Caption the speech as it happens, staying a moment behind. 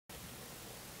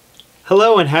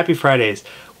Hello and happy Fridays.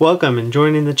 Welcome and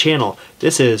joining the channel.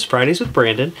 This is Fridays with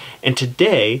Brandon, and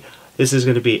today this is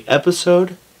going to be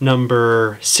episode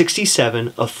number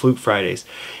 67 of Fluke Fridays.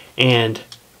 And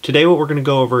today what we're going to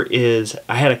go over is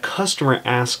I had a customer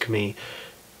ask me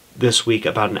this week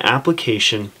about an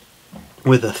application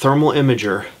with a thermal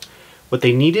imager. What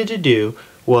they needed to do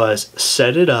was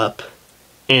set it up,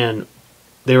 and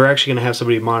they were actually going to have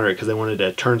somebody monitor it because they wanted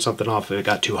to turn something off if it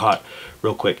got too hot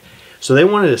real quick. So they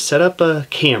wanted to set up a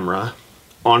camera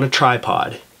on a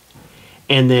tripod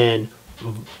and then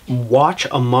watch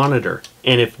a monitor,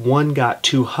 and if one got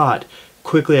too hot,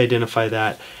 quickly identify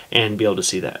that and be able to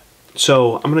see that.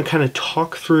 So I'm going to kind of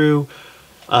talk through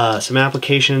some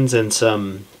applications and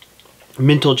some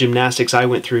mental gymnastics I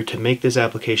went through to make this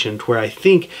application to where I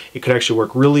think it could actually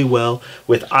work really well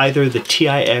with either the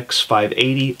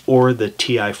TiX580 or the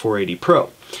TI480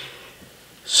 Pro.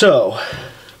 So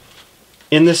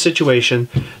in this situation,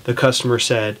 the customer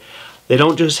said they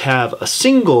don't just have a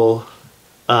single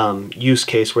use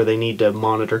case where they need to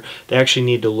monitor, they actually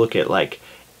need to look at like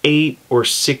 8 or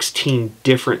 16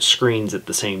 different screens at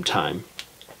the same time.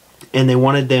 And they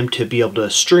wanted them to be able to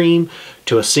stream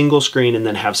to a single screen and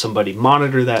then have somebody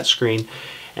monitor that screen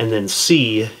and then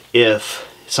see if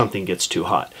something gets too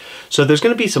hot. So there's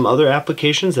going to be some other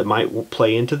applications that might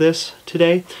play into this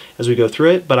today as we go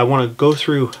through it, but I want to go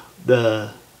through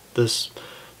the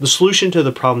solution to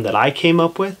the problem that I came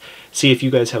up with, see if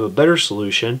you guys have a better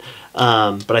solution,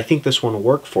 but I think this one will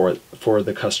work for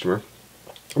the customer.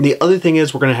 The other thing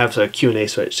is we're going to have a Q&A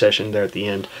session there at the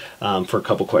end for a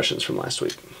couple questions from last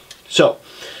week. So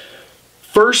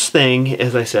first thing,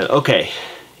 as I said, okay,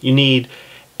 you need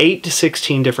 8 to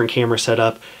 16 different cameras set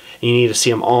up, and you need to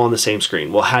see them all on the same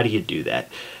screen. Well, how do you do that?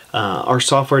 Our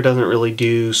software doesn't really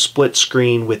do split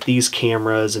screen with these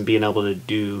cameras and being able to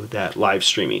do that live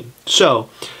streaming. So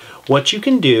what you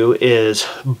can do is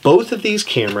both of these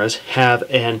cameras have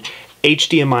an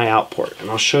HDMI out port, and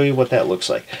I'll show you what that looks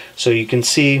like. So you can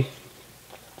see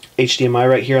HDMI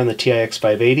right here on the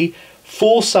TiX580,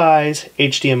 full size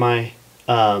HDMI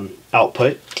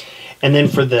output, and then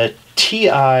for the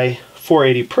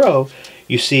TI480 Pro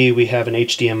you see we have an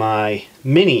HDMI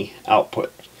mini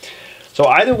output. So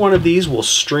either one of these will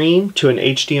stream to an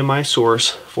HDMI source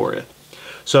for it.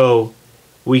 So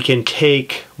we can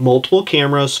take multiple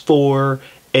cameras, 4,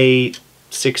 8,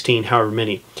 16, however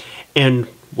many. And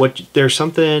there's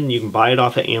something, you can buy it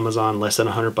off of Amazon, less than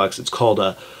 $100. It's called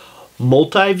a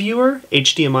multi-viewer,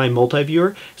 HDMI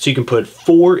multi-viewer. So you can put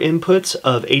 4 inputs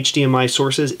of HDMI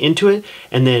sources into it,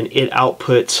 and then it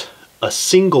outputs a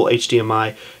single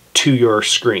HDMI to your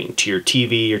screen, to your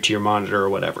TV or to your monitor or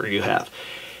whatever you have.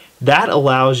 That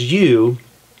allows you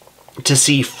to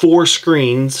see 4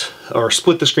 screens, or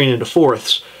split the screen into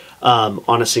fourths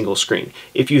on a single screen.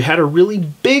 If you had a really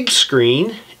big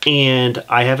screen, and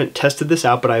I haven't tested this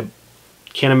out, but I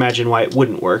can't imagine why it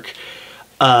wouldn't work,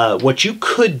 what you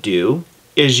could do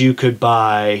is you could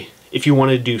buy, if you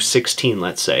wanted to do 16,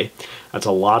 let's say, that's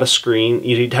a lot of screen.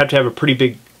 You'd have to have a pretty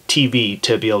big TV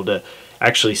to be able to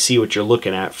actually see what you're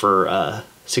looking at for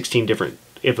 16 different,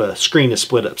 if a screen is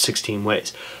split up 16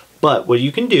 ways. But what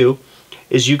you can do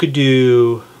is you could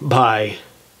do by,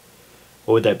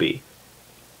 what would that be?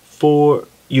 You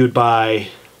would buy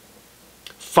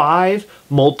 5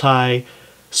 multi-viewer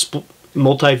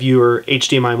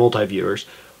HDMI multi-viewers.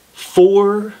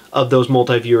 4 of those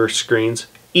multi-viewer screens,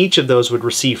 each of those would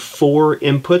receive 4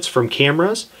 inputs from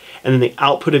cameras, and then the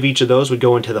output of each of those would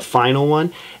go into the final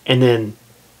one, and then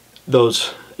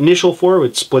those initial 4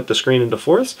 would split the screen into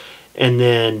fourths, and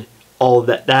then all of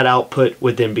that output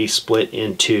would then be split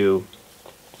into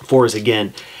 4s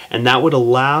again, and that would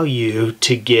allow you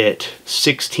to get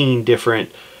 16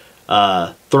 different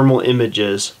thermal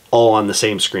images all on the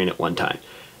same screen at one time.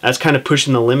 That's kind of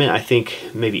pushing the limit. I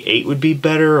think maybe 8 would be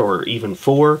better, or even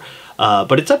 4,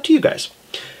 but it's up to you guys.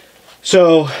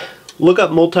 So look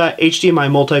up HDMI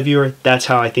multi-viewer. That's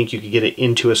how I think you could get it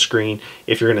into a screen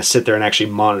if you're going to sit there and actually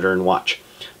monitor and watch.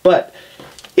 But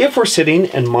if we're sitting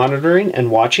and monitoring and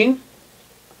watching,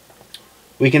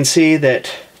 we can see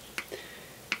that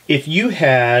if you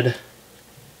had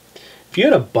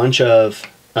a bunch of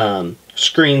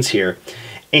screens here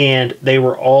and they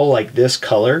were all like this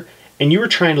color, and you were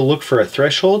trying to look for a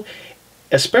threshold,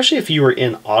 especially if you were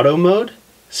in auto mode,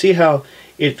 see how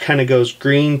it kind of goes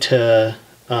green to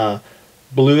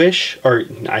bluish, or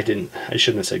I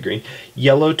shouldn't have said green,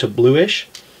 yellow to bluish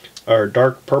or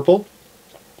dark purple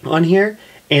on here.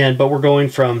 But we're going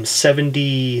from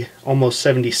 70, almost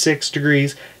 76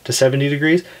 degrees to 70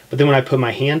 degrees. But then when I put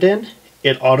my hand in,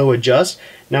 it auto adjusts.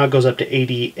 Now it goes up to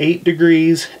 88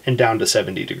 degrees and down to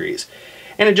 70 degrees.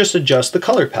 And it just adjusts the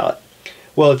color palette.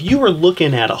 Well, if you were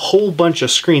looking at a whole bunch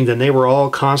of screens and they were all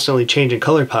constantly changing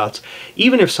color palettes,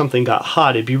 even if something got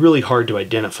hot, it'd be really hard to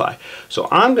identify. So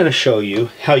I'm going to show you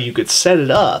how you could set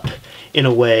it up in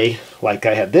a way like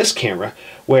I have this camera,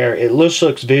 where it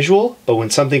looks visual, but when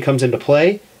something comes into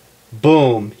play,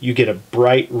 boom, you get a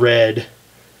bright red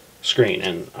screen.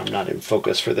 And I'm not in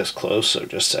focus for this close, so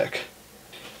just a sec.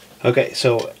 Okay,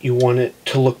 so you want it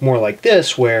to look more like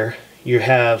this, where you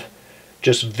have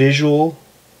just visual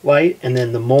light, and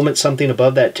then the moment something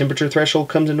above that temperature threshold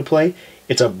comes into play,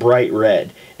 it's a bright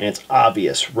red, and it's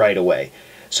obvious right away.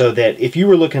 So that if you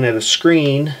were looking at a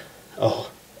screen, a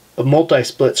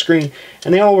multi-split screen,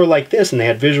 and they all were like this, and they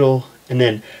had visual, and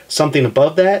then something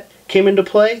above that came into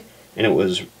play, and it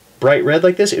was bright red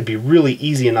like this, it'd be really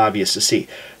easy and obvious to see.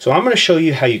 So I'm going to show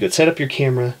you how you could set up your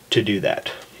camera to do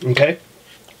that. Okay?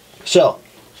 So,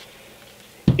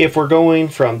 if we're going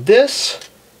from this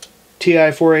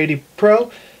TI-480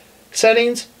 Pro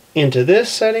settings into this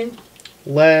setting,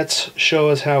 let's show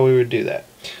us how we would do that.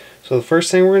 So the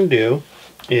first thing we're going to do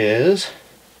is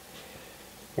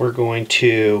we're going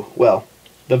to, well,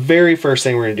 the very first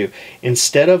thing we're going to do,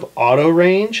 instead of auto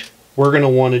range, we're going to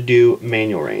want to do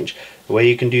manual range. The way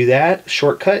you can do that,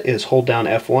 shortcut, is hold down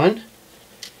F1,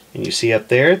 and you see up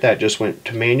there, that just went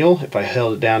to manual. If I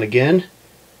held it down again,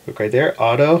 look right there,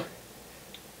 auto.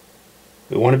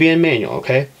 We want to be in manual,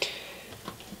 okay?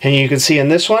 And you can see in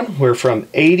this one, we're from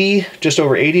 80, just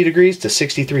over 80 degrees to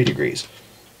 63 degrees.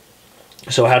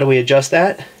 So how do we adjust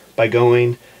that? By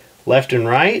going left and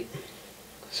right.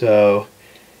 So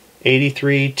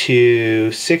 83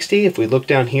 to 60. If we look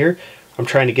down here, I'm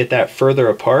trying to get that further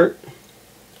apart.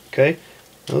 Okay.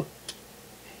 Oh.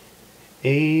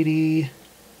 80.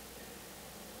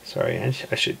 Sorry, I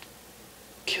should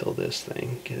kill this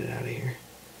thing. Get it out of here.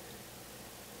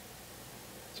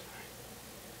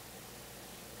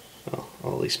 Well,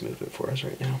 I'll at least move it for us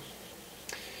right now.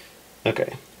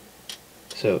 Okay,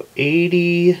 so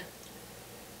 80.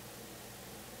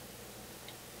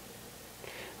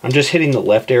 I'm just hitting the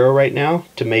left arrow right now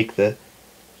to make the,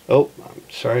 oh, I'm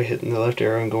sorry, hitting the left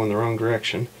arrow and going the wrong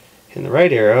direction. Hitting the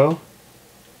right arrow,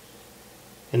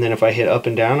 and then if I hit up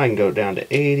and down, I can go down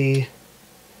to 80,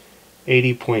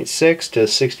 80.6 to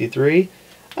 63.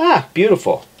 Ah,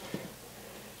 beautiful.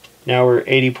 Now we're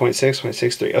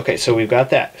 80.6.63. Okay, so we've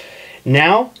got that.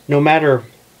 Now, no matter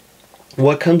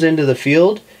what comes into the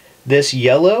field, this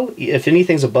yellow, if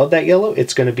anything's above that yellow,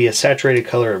 it's going to be a saturated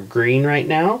color of green right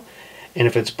now. And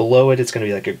if it's below it, it's going to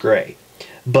be like a gray.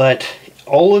 But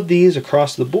all of these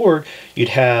across the board, you'd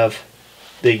have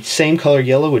the same color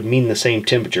yellow would mean the same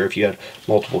temperature if you had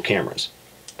multiple cameras.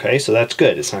 Okay, so that's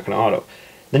good. It's not going to auto.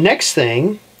 The next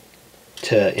thing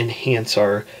to enhance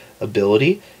our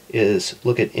ability is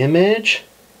look at image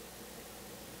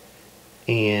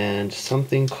and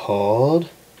something called,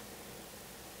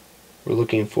 we're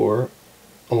looking for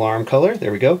alarm color.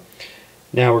 There we go.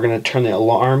 Now we're going to turn the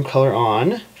alarm color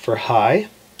on for high,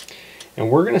 and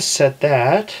we're going to set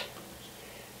that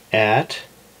at,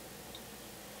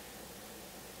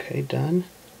 okay, done.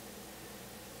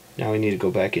 Now we need to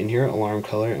go back in here, alarm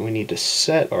color, and we need to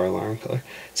set our alarm color.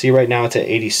 See, right now it's at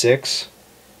 86.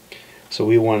 So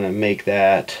we want to make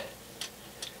that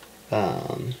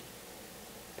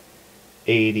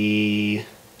 80,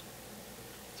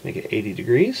 let's make it 80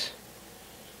 degrees,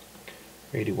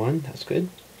 81, that's good.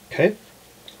 Okay,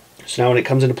 so now when it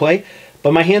comes into play,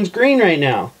 but my hand's green right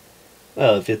now.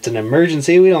 Well, if it's an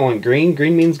emergency, we don't want green.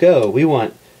 Green means go. We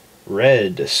want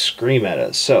red to scream at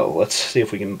us. So let's see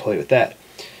if we can play with that.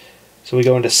 So we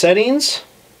go into settings,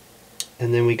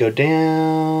 and then we go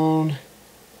down,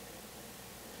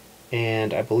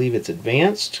 and I believe it's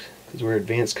advanced, because we're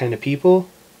advanced kind of people.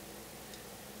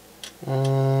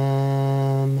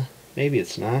 Maybe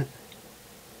it's not.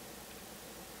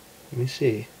 Let me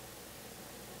see.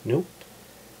 Nope.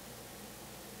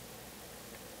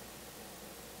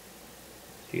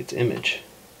 I think it's image.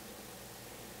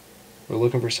 We're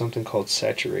looking for something called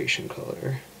saturation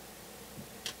color.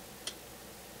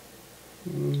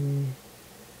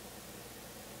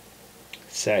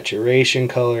 Saturation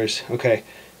colors. Okay,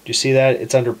 do you see that?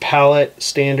 It's under palette,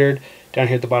 standard, down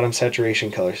here at the bottom,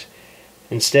 saturation colors.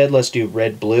 Instead, let's do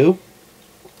red, blue.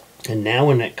 And now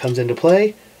when it comes into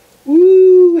play,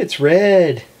 woo, it's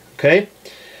red. Okay,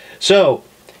 so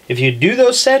if you do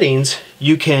those settings,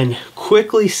 you can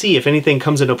quickly see if anything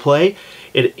comes into play,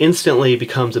 it instantly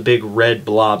becomes a big red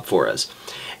blob for us.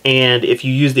 And if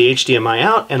you use the HDMI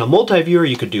out and a multi-viewer,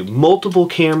 you could do multiple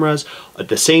cameras at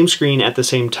the same screen at the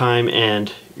same time,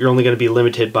 and you're only going to be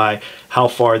limited by how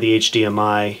far the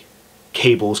HDMI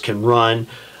cables can run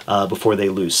before they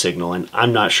lose signal. And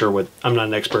I'm not sure I'm not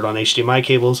an expert on HDMI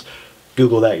cables,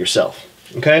 Google that yourself.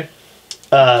 Okay.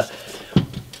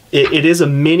 It is a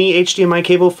mini HDMI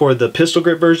cable for the pistol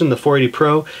grip version, the 480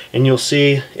 Pro, and you'll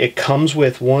see it comes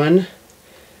with an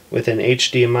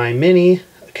HDMI mini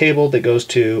cable that goes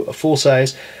to a full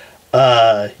size.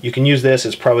 You can use this.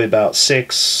 It's probably about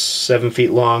 6-7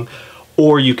 feet long,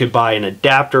 or you could buy an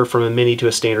adapter from a mini to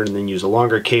a standard and then use a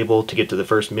longer cable to get to the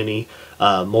first mini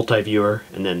multi-viewer,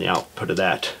 and then the output of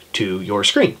that to your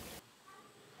screen.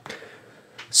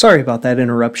 Sorry about that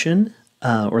interruption,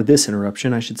 or this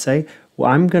interruption, I should say. Well,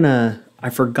 I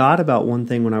forgot about one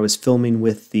thing when I was filming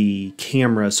with the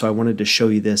camera, so I wanted to show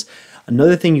you this.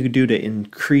 Another thing you could do to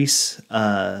increase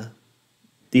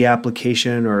the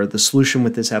application, or the solution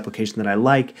with this application that I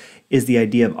like, is the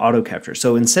idea of auto capture.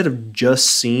 So instead of just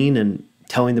seeing and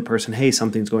telling the person, hey,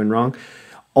 something's going wrong,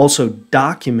 also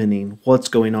documenting what's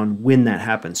going on when that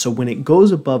happens. So when it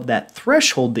goes above that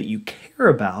threshold that you care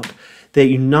about, that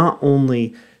you not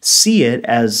only see it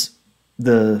as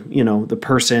the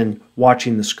person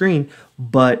watching the screen,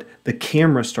 but the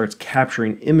camera starts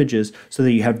capturing images so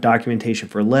that you have documentation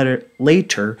for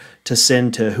later to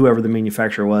send to whoever the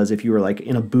manufacturer was. If you were like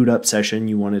in a boot up session,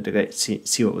 you wanted to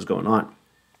see what was going on.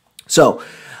 So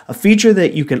a feature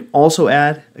that you can also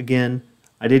add, again,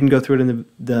 I didn't go through it in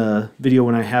the video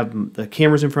when I have the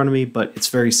cameras in front of me, but it's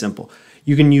very simple.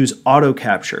 You can use auto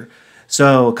capture.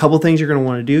 So a couple things you're going to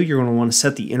want to do. You're going to want to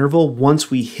set the interval. Once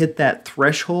we hit that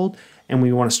threshold and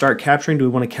we want to start capturing, do we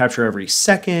want to capture every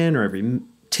second or every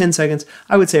 10 seconds?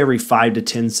 I would say every 5 to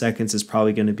 10 seconds is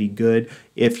probably going to be good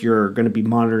if you're going to be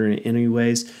monitoring it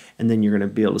anyways, and then you're going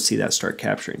to be able to see that start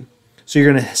capturing. So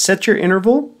you're going to set your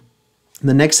interval.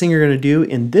 The next thing you're going to do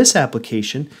in this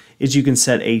application is you can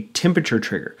set a temperature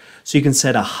trigger. So you can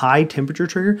set a high temperature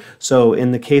trigger. So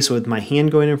in the case with my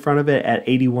hand going in front of it at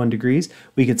 81 degrees,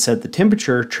 we could set the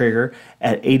temperature trigger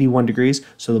at 81 degrees.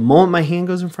 So the moment my hand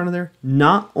goes in front of there,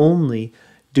 not only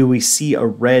do we see a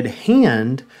red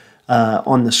hand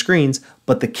on the screens,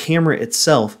 but the camera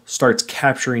itself starts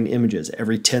capturing images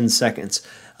every 10 seconds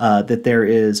that there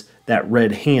is that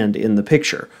red hand in the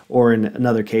picture. Or in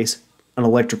another case, an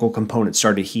electrical component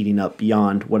started heating up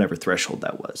beyond whatever threshold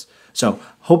that was. So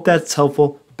hope that's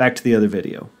helpful. Back to the other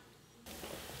video.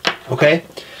 Okay,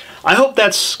 I hope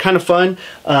that's kind of fun.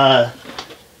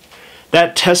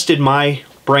 That tested my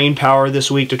brain power this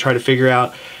week to try to figure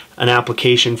out an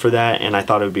application for that, and I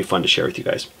thought it would be fun to share with you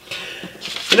guys.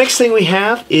 The next thing we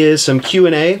have is some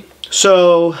Q&A.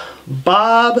 So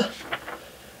Bob,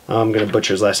 I'm going to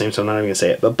butcher his last name, so I'm not even going to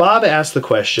say it, but Bob asked the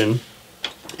question,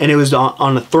 and it was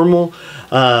on a thermal,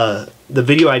 the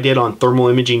video I did on thermal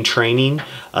imaging training,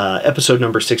 episode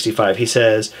number 65. He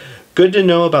says, good to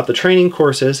know about the training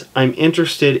courses. I'm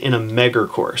interested in a Megger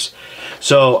course.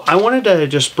 So I wanted to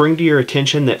just bring to your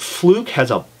attention that Fluke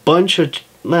has a bunch of,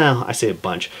 well, I say a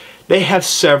bunch. They have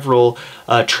several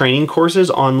training courses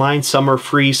online. Some are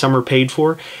free, some are paid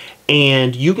for.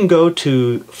 And you can go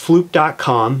to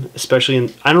fluke.com, especially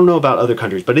in, I don't know about other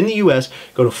countries, but in the US,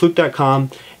 go to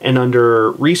fluke.com and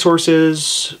under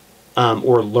resources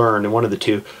or learn, and one of the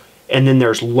two. And then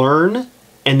there's learn,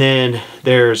 and then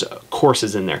there's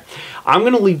courses in there. I'm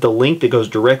going to leave the link that goes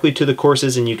directly to the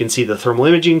courses, and you can see the thermal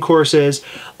imaging courses,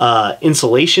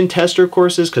 insulation tester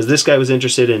courses, because this guy was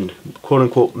interested in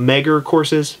quote-unquote Megger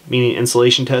courses, meaning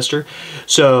insulation tester.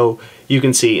 So you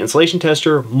can see insulation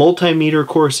tester, multimeter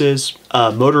courses,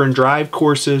 motor and drive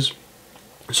courses.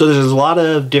 So there's a lot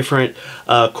of different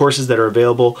courses that are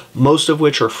available, most of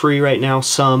which are free right now.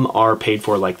 Some are paid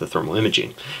for, like the thermal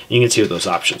imaging. You can see what those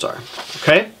options are.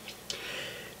 Okay.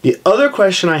 The other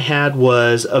question I had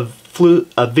was a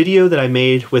video that I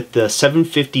made with the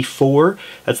 754.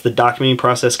 That's the documenting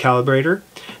process calibrator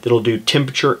that'll do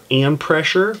temperature and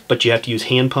pressure, but you have to use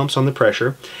hand pumps on the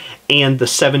pressure. And the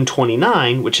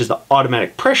 729, which is the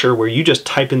automatic pressure, where you just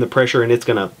type in the pressure and it's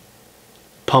going to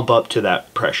pump up to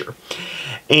that pressure.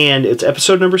 And it's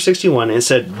episode number 61, and it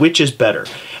said, which is better?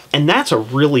 And that's a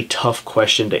really tough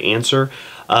question to answer.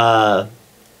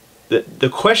 The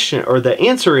question, or the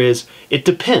answer is, it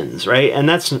depends, right? And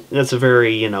that's a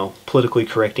very, politically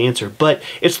correct answer, but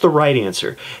it's the right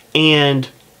answer. And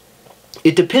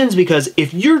it depends, because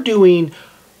if you're doing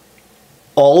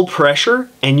all pressure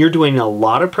and you're doing a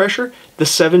lot of pressure, the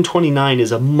 729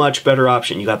 is a much better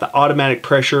option. You got the automatic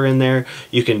pressure in there,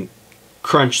 you can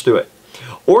crunch through it.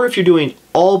 Or if you're doing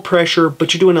all pressure,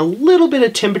 but you're doing a little bit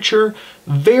of temperature,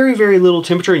 very, very little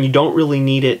temperature, and you don't really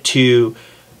need it to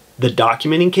the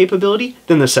documenting capability,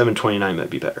 then the 729 might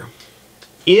be better.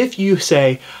 If you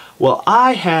say, well,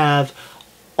 I have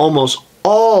almost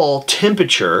all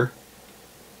temperature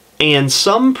and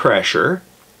some pressure,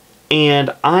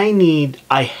 and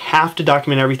I have to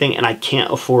document everything and I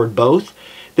can't afford both,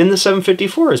 then the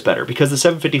 754 is better, because the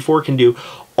 754 can do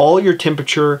all your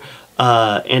temperature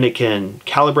and it can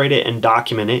calibrate it and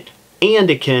document it, and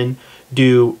it can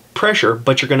do pressure,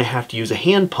 but you're going to have to use a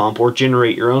hand pump or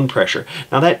generate your own pressure.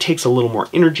 Now that takes a little more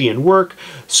energy and work.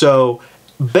 So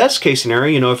best case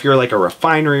scenario, you know, if you're like a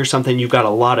refinery or something, you've got a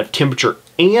lot of temperature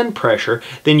and pressure,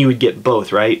 then you would get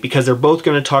both, right? Because they're both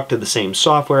going to talk to the same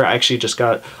software. I actually just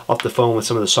got off the phone with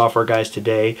some of the software guys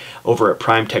today over at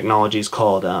Prime Technologies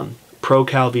called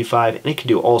ProCal V5, and it can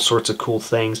do all sorts of cool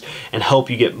things and help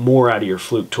you get more out of your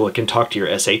Fluke tool. It can talk to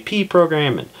your SAP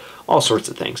program and all sorts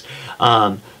of things.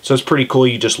 So it's pretty cool.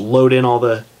 You just load in all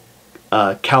the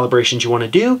calibrations you want to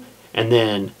do, and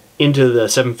then into the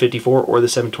 754 or the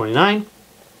 729,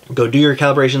 go do your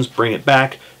calibrations, bring it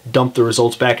back, dump the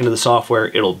results back into the software.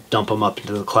 It'll dump them up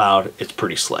into the cloud. It's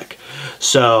pretty slick.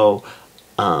 So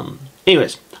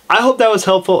anyways, I hope that was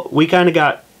helpful. We kind of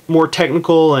got more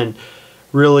technical and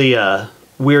really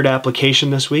weird application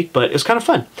this week, but it's kind of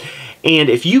fun. And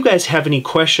if you guys have any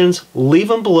questions, leave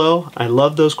them below. I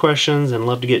love those questions and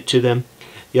love to get to them.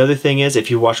 The other thing is,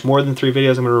 if you watch more than 3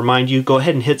 videos, I'm going to remind you, go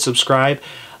ahead and hit subscribe.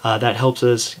 That helps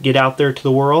us get out there to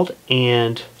the world.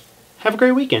 And have a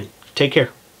great weekend. Take care.